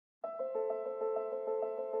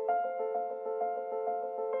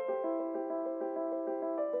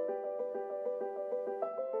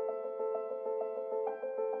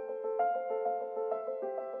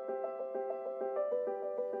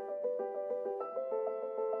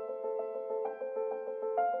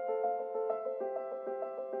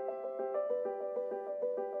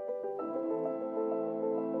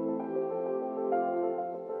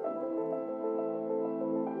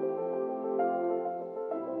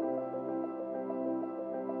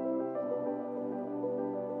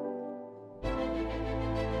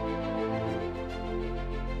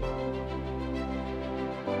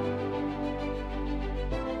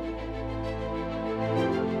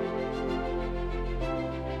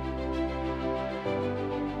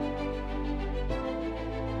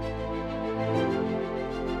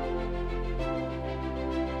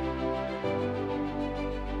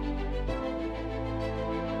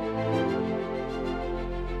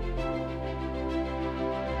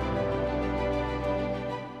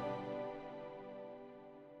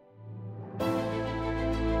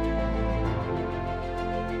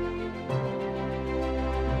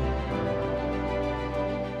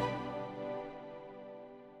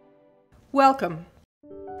Welcome.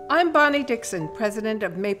 I'm Bonnie Dixon, president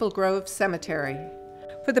of Maple Grove Cemetery.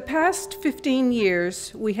 For the past 15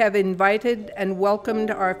 years, we have invited and welcomed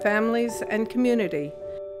our families and community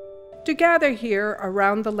to gather here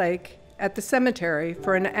around the lake at the cemetery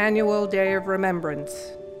for an annual Day of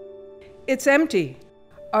Remembrance. It's empty.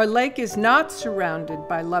 Our lake is not surrounded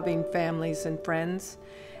by loving families and friends,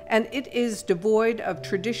 and it is devoid of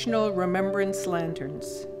traditional remembrance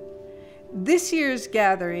lanterns. This year's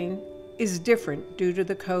gathering is different due to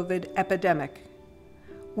the COVID epidemic.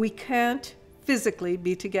 We can't physically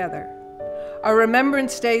be together. Our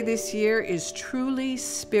Remembrance Day this year is truly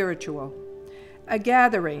spiritual, a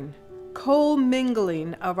gathering,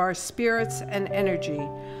 co-mingling of our spirits and energy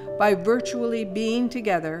by virtually being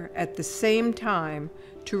together at the same time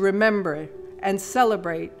to remember and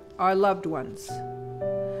celebrate our loved ones.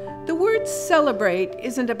 The word celebrate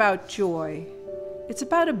isn't about joy. It's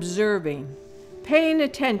about observing, paying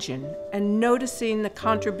attention, and noticing the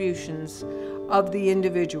contributions of the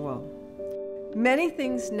individual. Many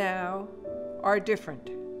things now are different,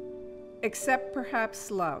 except perhaps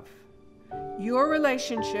love. Your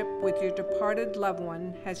relationship with your departed loved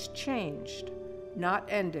one has changed, not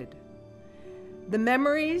ended. The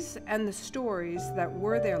memories and the stories that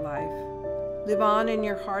were their life live on in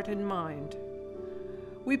your heart and mind.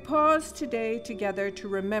 We pause today together to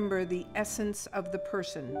remember the essence of the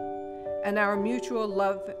person and our mutual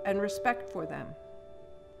love and respect for them.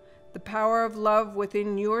 The power of love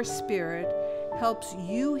within your spirit helps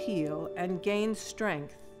you heal and gain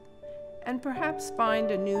strength, and perhaps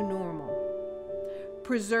find a new normal.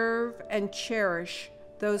 Preserve and cherish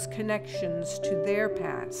those connections to their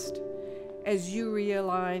past as you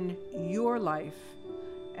realign your life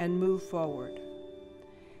and move forward.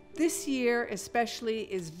 This year especially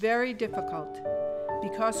is very difficult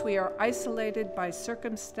because we are isolated by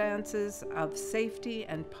circumstances of safety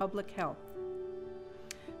and public health.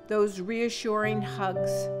 Those reassuring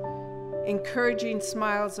hugs, encouraging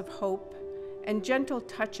smiles of hope, and gentle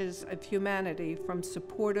touches of humanity from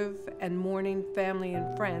supportive and mourning family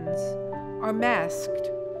and friends are masked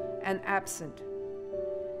and absent.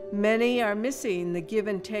 Many are missing the give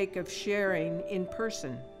and take of sharing in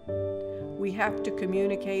person. We have to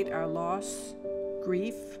communicate our loss,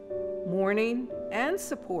 grief, mourning, and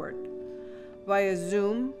support via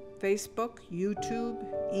Zoom, Facebook, YouTube,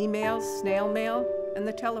 email, snail mail, and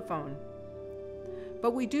the telephone.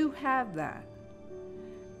 But we do have that.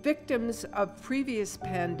 Victims of previous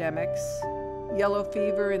pandemics, yellow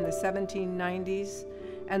fever in the 1790s,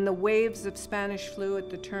 and the waves of Spanish flu at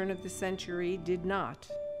the turn of the century did not.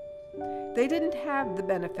 They didn't have the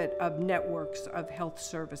benefit of networks of health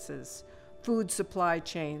services, food supply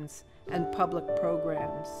chains, and public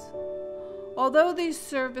programs. Although these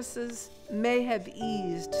services may have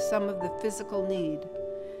eased some of the physical need,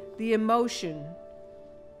 the emotion,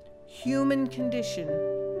 human condition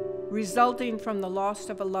resulting from the loss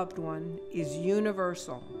of a loved one is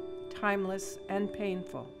universal, timeless, and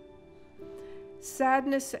painful.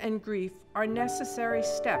 Sadness and grief are necessary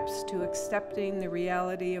steps to accepting the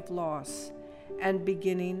reality of loss and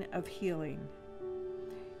beginning of healing.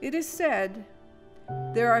 It is said,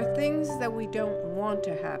 there are things that we don't want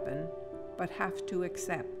to happen, but have to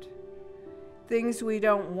accept. Things we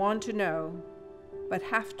don't want to know, but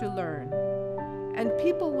have to learn. And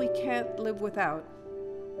people we can't live without,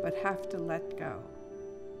 but have to let go.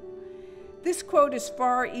 This quote is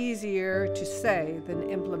far easier to say than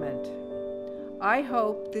implement. I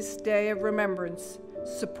hope this Day of Remembrance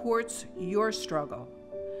supports your struggle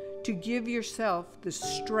to give yourself the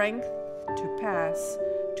strength to pass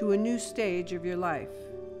to a new stage of your life.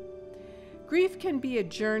 Grief can be a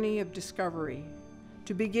journey of discovery,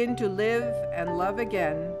 to begin to live and love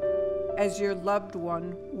again as your loved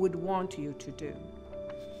one would want you to do.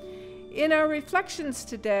 In our reflections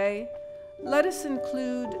today, let us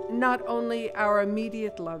include not only our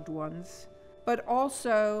immediate loved ones, but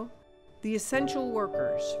also the essential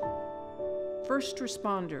workers, first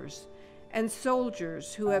responders, and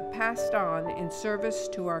soldiers who have passed on in service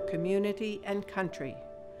to our community and country.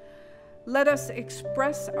 Let us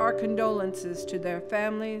express our condolences to their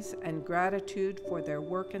families and gratitude for their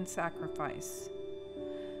work and sacrifice.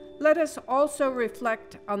 Let us also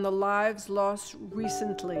reflect on the lives lost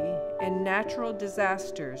recently in natural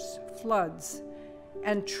disasters, floods,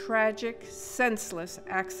 and tragic, senseless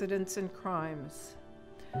accidents and crimes.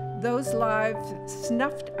 Those lives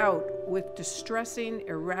snuffed out with distressing,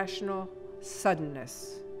 irrational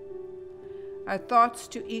suddenness. Our thoughts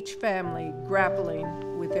to each family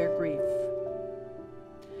grappling with their grief.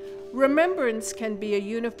 Remembrance can be a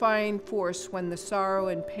unifying force when the sorrow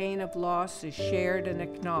and pain of loss is shared and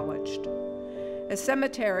acknowledged. A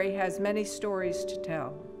cemetery has many stories to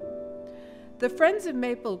tell. The Friends of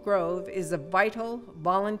Maple Grove is a vital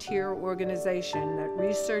volunteer organization that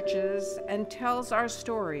researches and tells our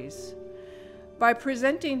stories. By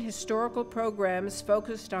presenting historical programs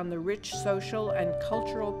focused on the rich social and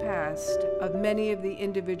cultural past of many of the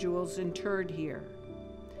individuals interred here.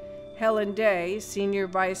 Helen Day, Senior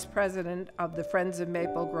Vice President of the Friends of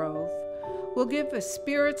Maple Grove, will give a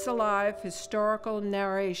spirits alive historical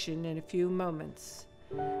narration in a few moments.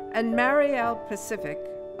 And Marielle Pacific,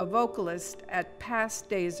 a vocalist at past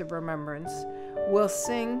Days of Remembrance, will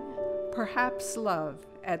sing Perhaps Love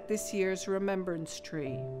at this year's Remembrance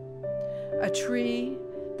Tree, a tree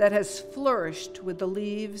that has flourished with the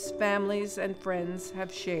leaves families and friends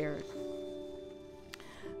have shared.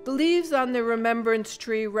 The leaves on the Remembrance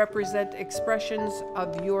Tree represent expressions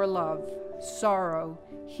of your love, sorrow,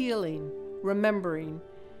 healing, remembering,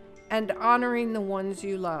 and honoring the ones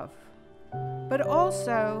you love. But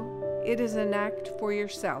also, it is an act for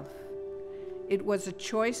yourself. It was a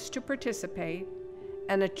choice to participate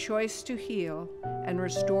and a choice to heal and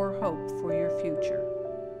restore hope for your future.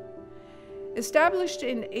 Established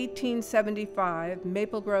in 1875,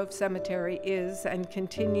 Maple Grove Cemetery is and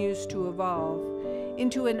continues to evolve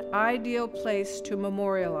into an ideal place to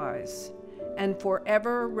memorialize and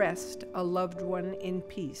forever rest a loved one in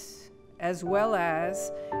peace, as well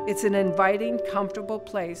as it's an inviting, comfortable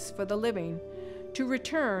place for the living to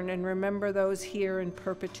return and remember those here in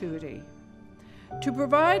perpetuity. To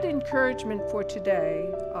provide encouragement for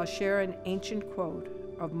today, I'll share an ancient quote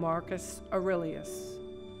of Marcus Aurelius.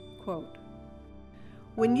 Quote,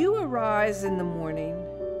 "When you arise in the morning,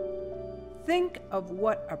 think of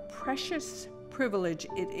what a precious privilege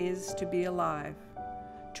it is to be alive,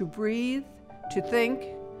 to breathe, to think,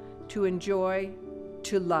 to enjoy,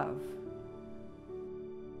 to love."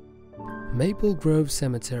 Maple Grove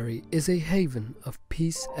Cemetery is a haven of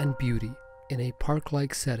peace and beauty in a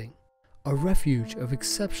park-like setting, a refuge of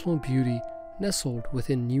exceptional beauty nestled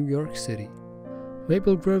within New York City.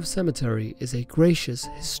 Maple Grove Cemetery is a gracious,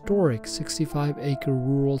 historic 65-acre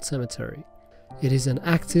rural cemetery. It is an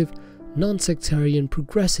active, non-sectarian,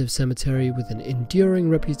 progressive cemetery with an enduring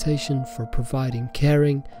reputation for providing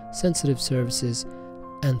caring, sensitive services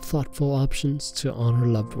and thoughtful options to honor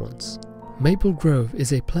loved ones. Maple Grove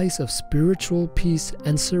is a place of spiritual peace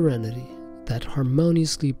and serenity that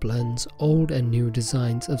harmoniously blends old and new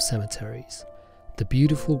designs of cemeteries. The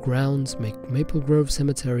beautiful grounds make Maple Grove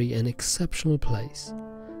Cemetery an exceptional place.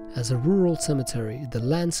 As a rural cemetery, the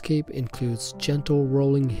landscape includes gentle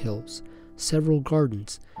rolling hills, several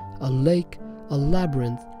gardens, a lake, a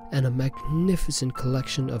labyrinth, and a magnificent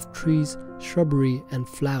collection of trees, shrubbery, and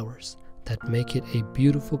flowers that make it a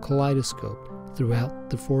beautiful kaleidoscope throughout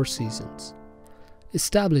the 4 seasons.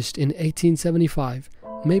 Established in 1875,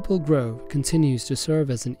 Maple Grove continues to serve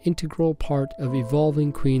as an integral part of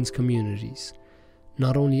evolving Queens communities,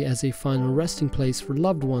 not only as a final resting place for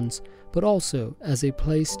loved ones, but also as a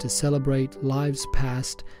place to celebrate lives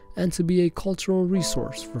past and to be a cultural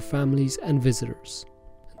resource for families and visitors.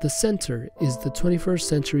 The center is the 21st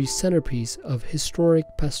century centerpiece of historic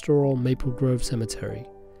pastoral Maple Grove Cemetery.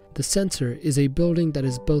 The center is a building that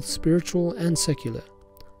is both spiritual and secular.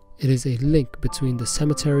 It is a link between the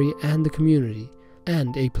cemetery and the community,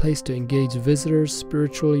 and a place to engage visitors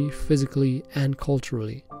spiritually, physically, and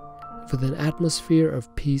culturally, with an atmosphere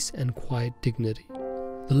of peace and quiet dignity.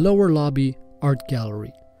 The lower lobby art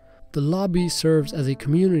gallery. The lobby serves as a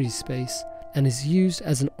community space and is used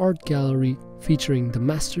as an art gallery featuring the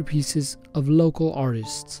masterpieces of local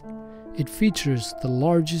artists. It features the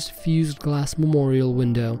largest fused glass memorial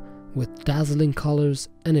window with dazzling colors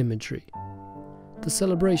and imagery. The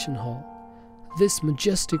celebration hall. This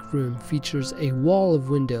majestic room features a wall of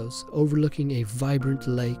windows overlooking a vibrant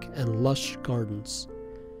lake and lush gardens.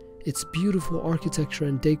 Its beautiful architecture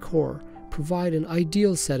and decor provide an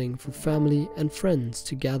ideal setting for family and friends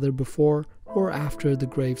to gather before or after the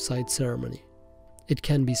graveside ceremony. It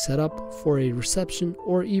can be set up for a reception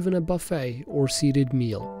or even a buffet or seated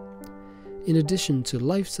meal. In addition to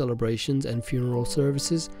life celebrations and funeral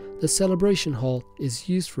services, the celebration hall is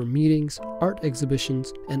used for meetings, art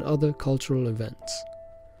exhibitions, and other cultural events.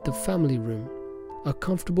 The family room. A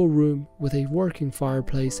comfortable room with a working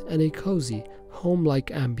fireplace and a cozy, home-like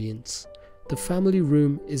ambience. The family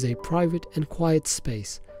room is a private and quiet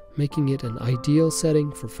space, making it an ideal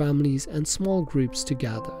setting for families and small groups to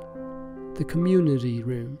gather. The community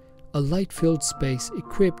room. A light-filled space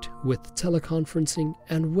equipped with teleconferencing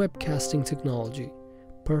and webcasting technology,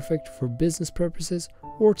 perfect for business purposes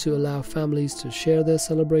or to allow families to share their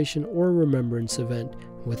celebration or remembrance event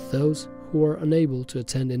with those who are unable to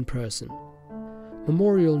attend in person.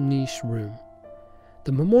 Memorial niche room.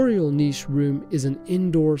 The Memorial Niche Room is an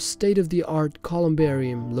indoor, state-of-the-art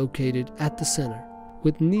columbarium located at the center,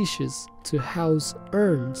 with niches to house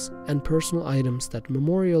urns and personal items that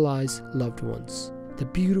memorialize loved ones. The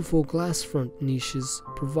beautiful glass front niches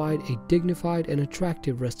provide a dignified and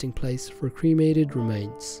attractive resting place for cremated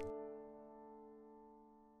remains.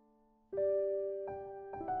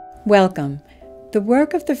 Welcome. The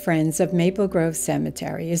work of the Friends of Maple Grove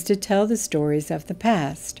Cemetery is to tell the stories of the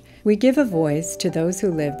past. We give a voice to those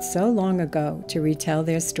who lived so long ago to retell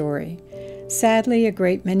their story. Sadly, a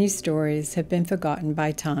great many stories have been forgotten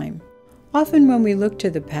by time. Often when we look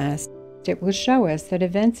to the past, it will show us that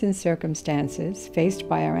events and circumstances faced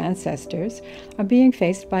by our ancestors are being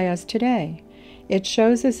faced by us today. It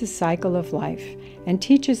shows us a cycle of life and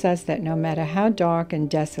teaches us that no matter how dark and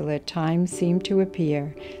desolate times seem to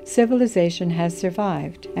appear, civilization has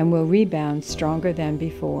survived and will rebound stronger than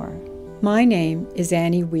before. My name is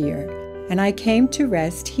Annie Weir, and I came to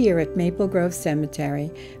rest here at Maple Grove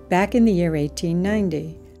Cemetery back in the year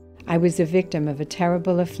 1890. I was a victim of a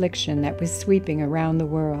terrible affliction that was sweeping around the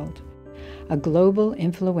world, a global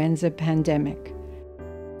influenza pandemic.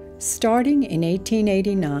 Starting in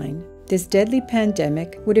 1889, this deadly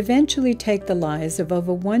pandemic would eventually take the lives of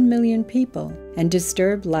over 1 million people and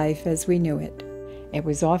disturb life as we knew it. It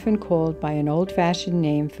was often called by an old-fashioned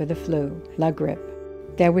name for the flu, La Grippe.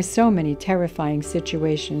 There were so many terrifying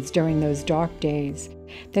situations during those dark days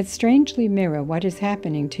that strangely mirror what is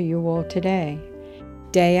happening to you all today.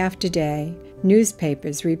 Day after day,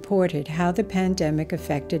 newspapers reported how the pandemic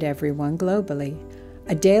affected everyone globally.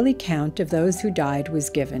 A daily count of those who died was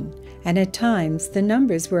given, and at times the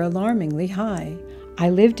numbers were alarmingly high. I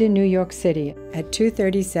lived in New York City at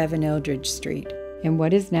 237 Eldridge Street, in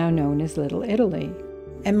what is now known as Little Italy,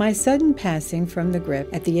 and my sudden passing from the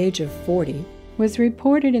grippe at the age of 40 was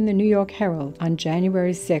reported in the New York Herald on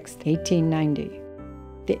January 6, 1890.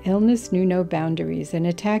 The illness knew no boundaries and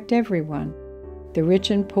attacked everyone, the rich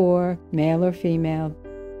and poor, male or female,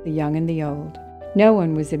 the young and the old. No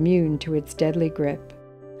one was immune to its deadly grip.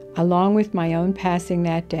 Along with my own passing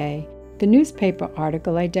that day, the newspaper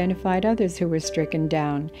article identified others who were stricken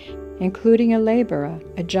down, including a laborer,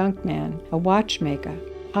 a junkman, a watchmaker,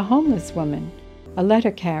 a homeless woman, a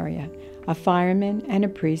letter carrier, a fireman, and a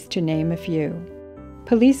priest, to name a few.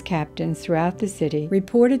 Police captains throughout the city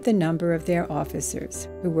reported the number of their officers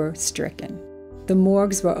who were stricken. The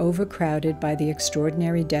morgues were overcrowded by the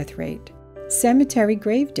extraordinary death rate. Cemetery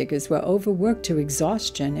gravediggers were overworked to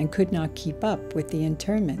exhaustion and could not keep up with the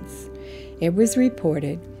interments. It was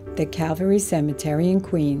reported that Calvary Cemetery in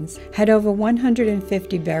Queens had over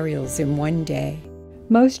 150 burials in one day.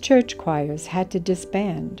 Most church choirs had to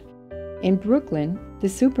disband. In Brooklyn, the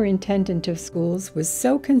superintendent of schools was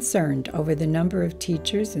so concerned over the number of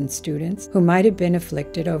teachers and students who might have been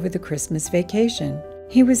afflicted over the Christmas vacation.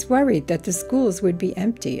 He was worried that the schools would be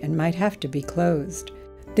empty and might have to be closed.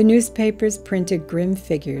 The newspapers printed grim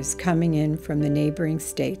figures coming in from the neighboring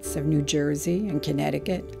states of New Jersey and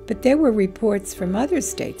Connecticut, but there were reports from other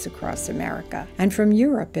states across America and from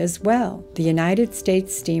Europe as well. The United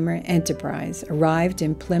States steamer Enterprise arrived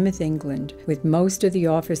in Plymouth, England, with most of the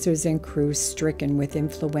officers and crew stricken with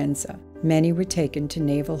influenza. Many were taken to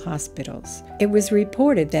naval hospitals. It was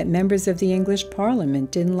reported that members of the English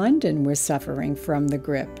Parliament in London were suffering from the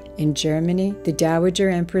grippe. In Germany, the Dowager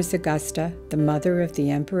Empress Augusta, the mother of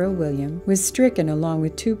the Emperor William, was stricken along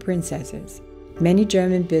with 2 princesses. Many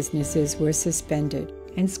German businesses were suspended,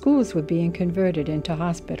 and schools were being converted into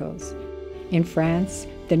hospitals. In France,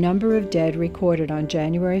 the number of dead recorded on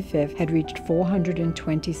January 5th had reached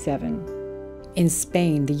 427. In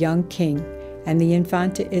Spain, the young king and the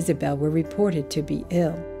Infanta Isabel were reported to be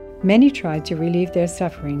ill. Many tried to relieve their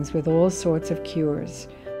sufferings with all sorts of cures.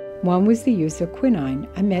 One was the use of quinine,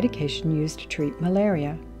 a medication used to treat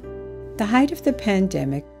malaria. The height of the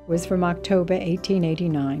pandemic was from October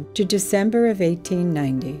 1889 to December of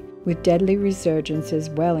 1890, with deadly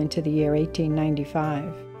resurgences well into the year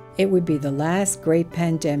 1895. It would be the last great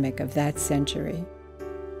pandemic of that century.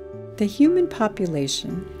 The human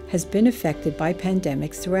population has been affected by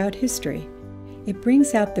pandemics throughout history. It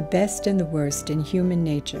brings out the best and the worst in human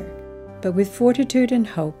nature. But with fortitude and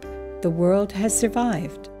hope, the world has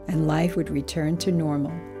survived, and life would return to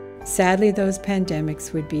normal. Sadly, those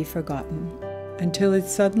pandemics would be forgotten until it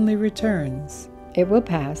suddenly returns. It will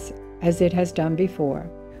pass, as it has done before.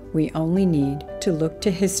 We only need to look to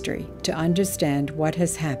history to understand what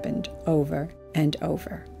has happened over and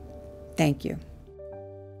over. Thank you.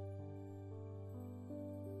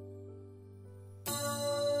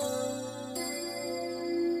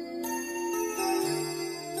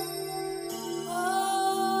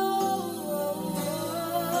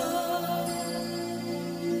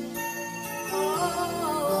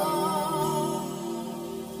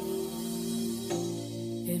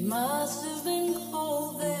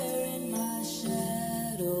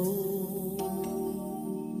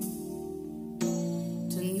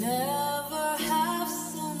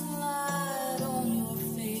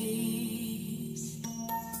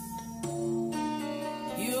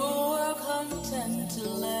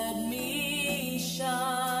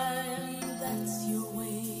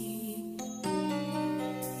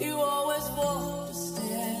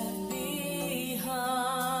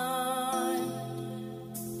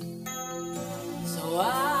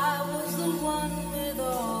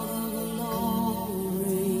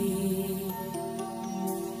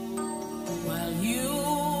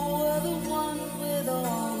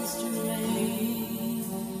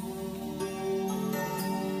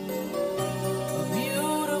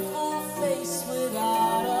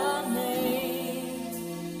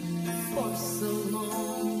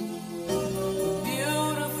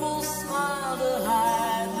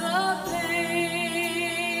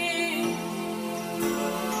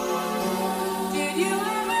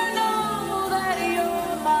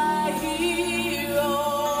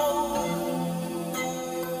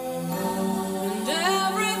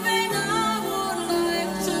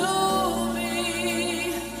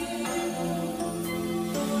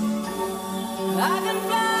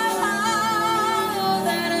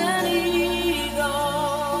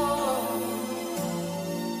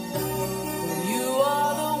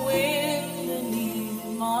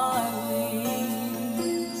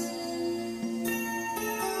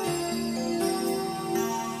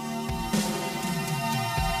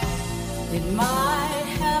 It might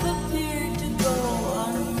have appeared to go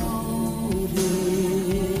unnoticed,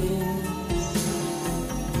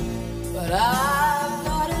 but I've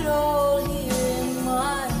got it all here in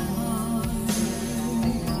my heart.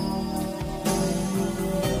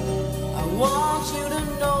 I want you to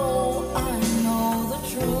know I know the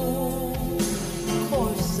truth. Of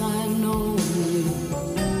course I know you.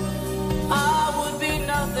 I would be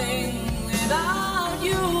nothing without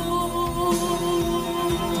you.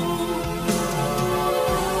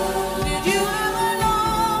 Did you ever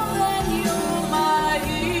know that you're my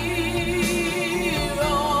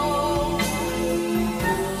hero?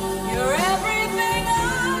 You're everything I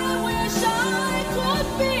wish I could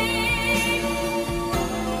be.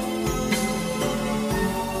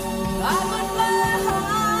 I would fly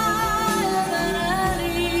higher than an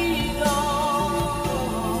eagle,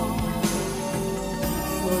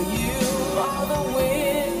 for you are the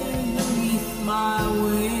wind beneath my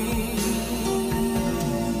wings.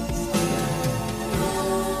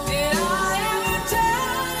 Did I ever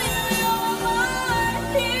tell you you're my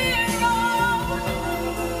hero?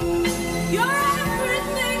 You're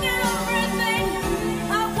everything, everything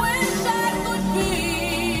I wish I could be.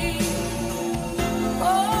 Oh,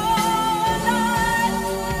 life,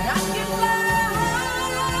 I can fly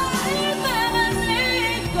higher than an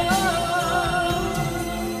eagle,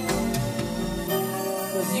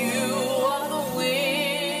 'cause you are the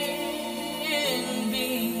wind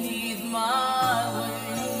beneath my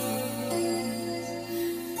wings.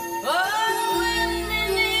 Oh, the wind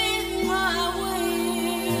beneath my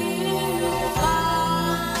wings.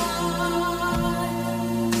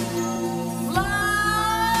 Fly,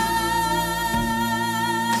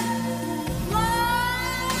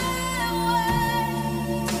 fly away.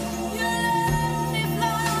 You let me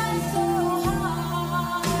fly so high.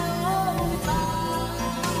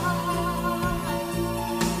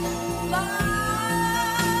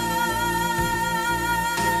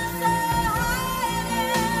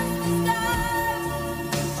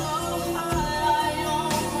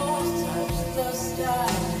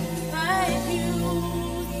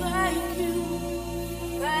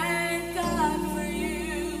 Thank God for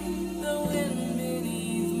you, the wind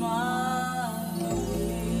beneath my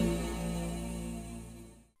wings.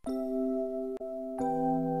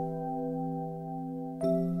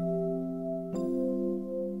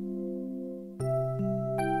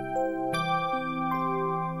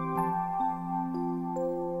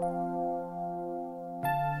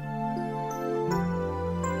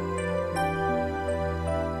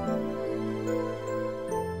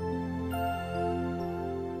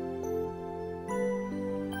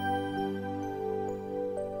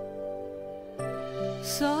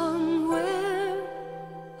 Somewhere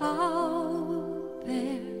out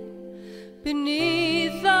there,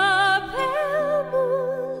 beneath the pale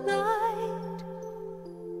moonlight,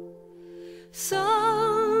 someone's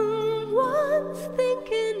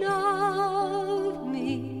thinking of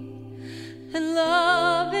me and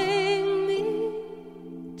loving me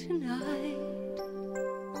tonight.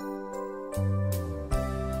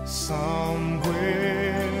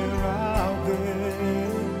 Somewhere out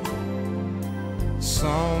there,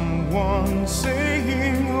 someone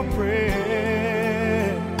saying a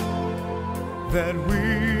prayer that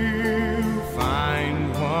we'll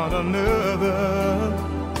find one another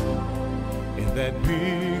in that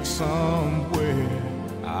big somewhere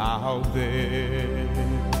out there.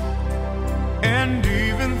 And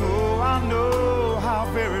even though I know how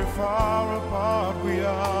very far apart we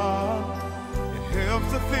are, it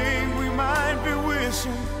helps to think we might be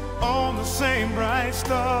wishing on the same bright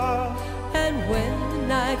star. And when the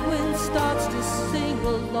night wind starts to sing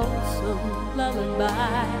a lonesome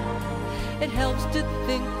lullaby, it helps to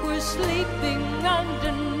think we're sleeping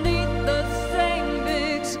underneath the same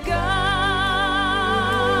big sky.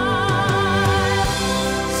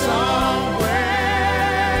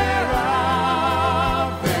 Somewhere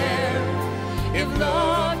out there, if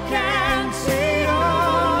love can see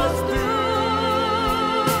us through,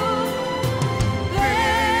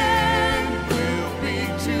 then we'll be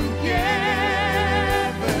together.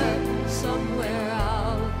 Somewhere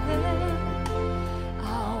out there,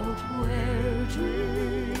 out where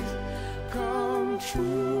dreams come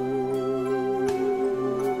true.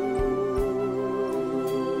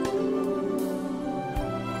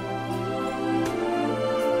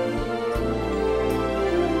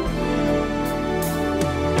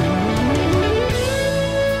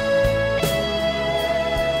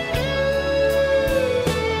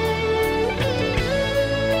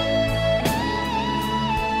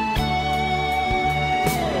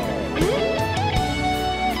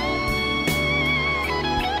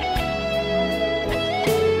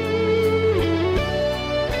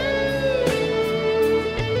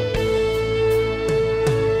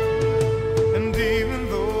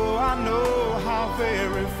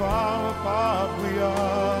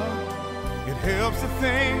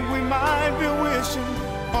 think we might be wishing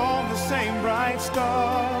on the same bright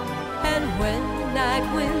star. And when the night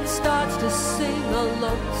wind starts to sing a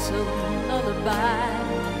lonesome lullaby,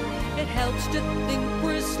 it helps to think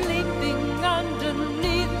we're sleeping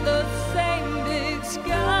underneath the same big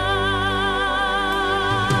sky.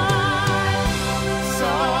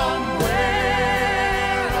 Somewhere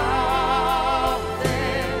out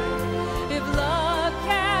there, If love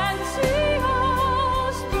can see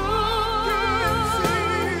us through,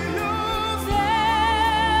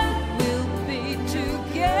 then we'll be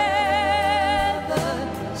together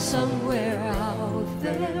somewhere out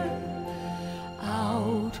there,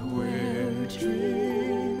 out where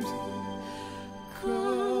dreams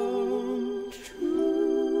come true.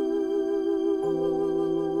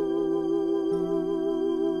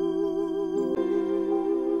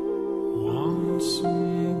 once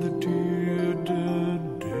in the dear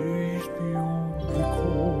dead days beyond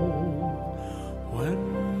recall, when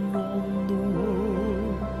on the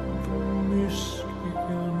world the mist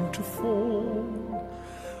began to fall,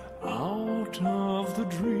 out of the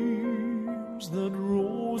dreams that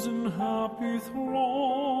rose in happy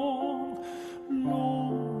throng,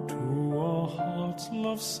 lo, to our hearts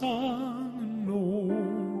love sang an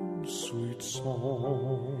old sweet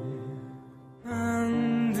song.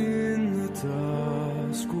 And in the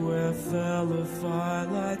dusk where fell a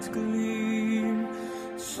firelight gleam,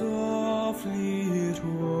 softly it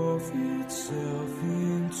wove itself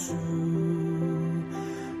into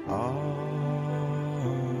our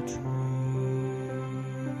dream.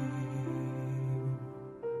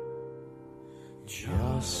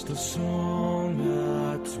 Just a song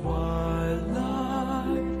at twilight,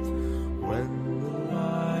 when the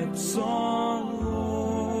lights are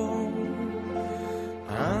low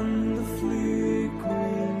and the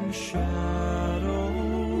flickering shadows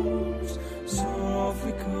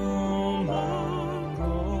softly come and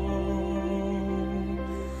go.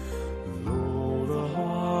 Though the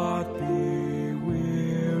heart be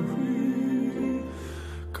weary,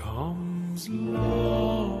 comes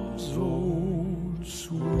love's old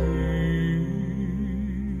sweet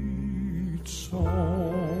song.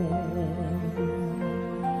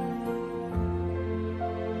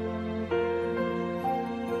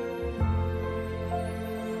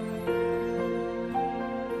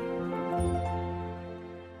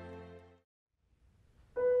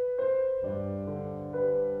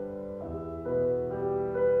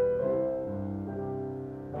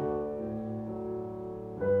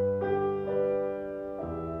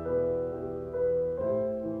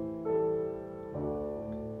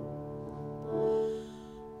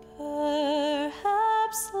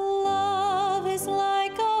 Perhaps love is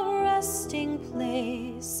like a resting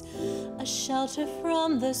place, a shelter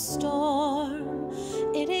from the storm.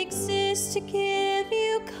 It exists to give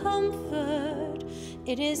you comfort.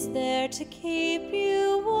 It is there to keep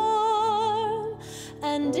you warm.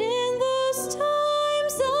 And in those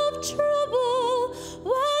times of trouble,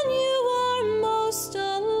 when you are most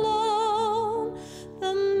alone,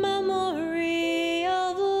 the memory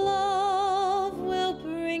of love will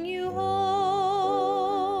bring you home.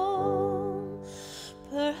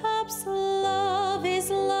 Perhaps love is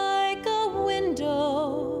like a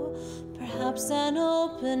window, perhaps an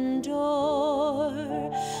open door.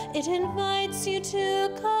 It invites you to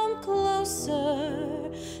come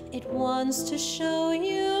closer. It wants to show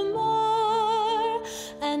you more.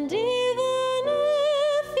 And even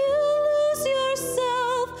if you lose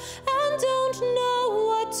yourself and don't know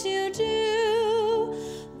what to do,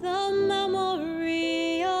 the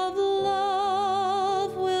memory of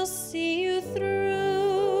love will see you through.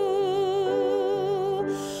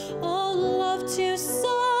 Oh, love to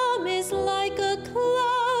some is like a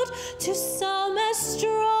cloud, to some as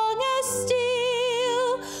strong as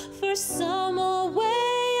steel, for some a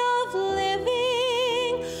way of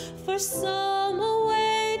living, for some a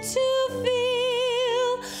way to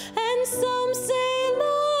feel. And some say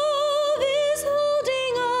love is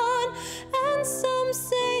holding on, and some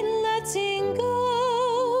say letting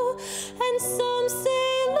go, and some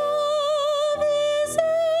say love is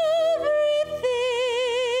everything.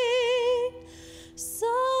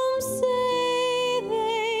 Some say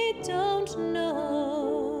they don't know.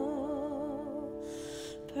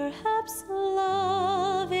 Perhaps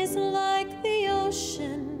love is like the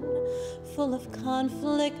ocean, full of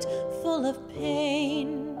conflict, full of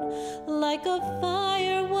pain, like a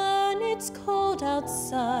fire when it's cold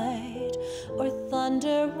outside, or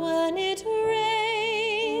thunder when it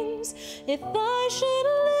rains. If I should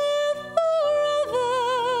live forever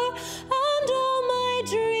and all my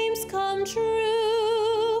dreams come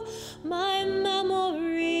true, my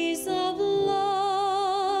memories of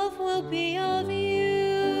love will be of you.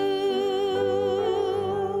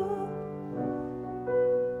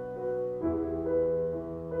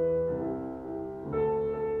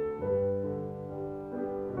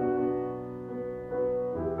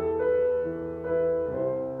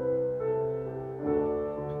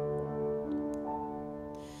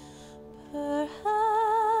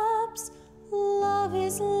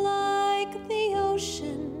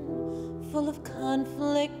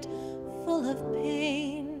 conflict full of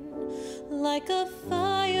pain, like a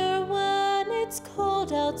fire when it's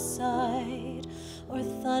cold outside, or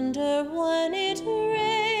thunder when it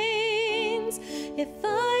rains. If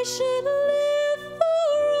I should live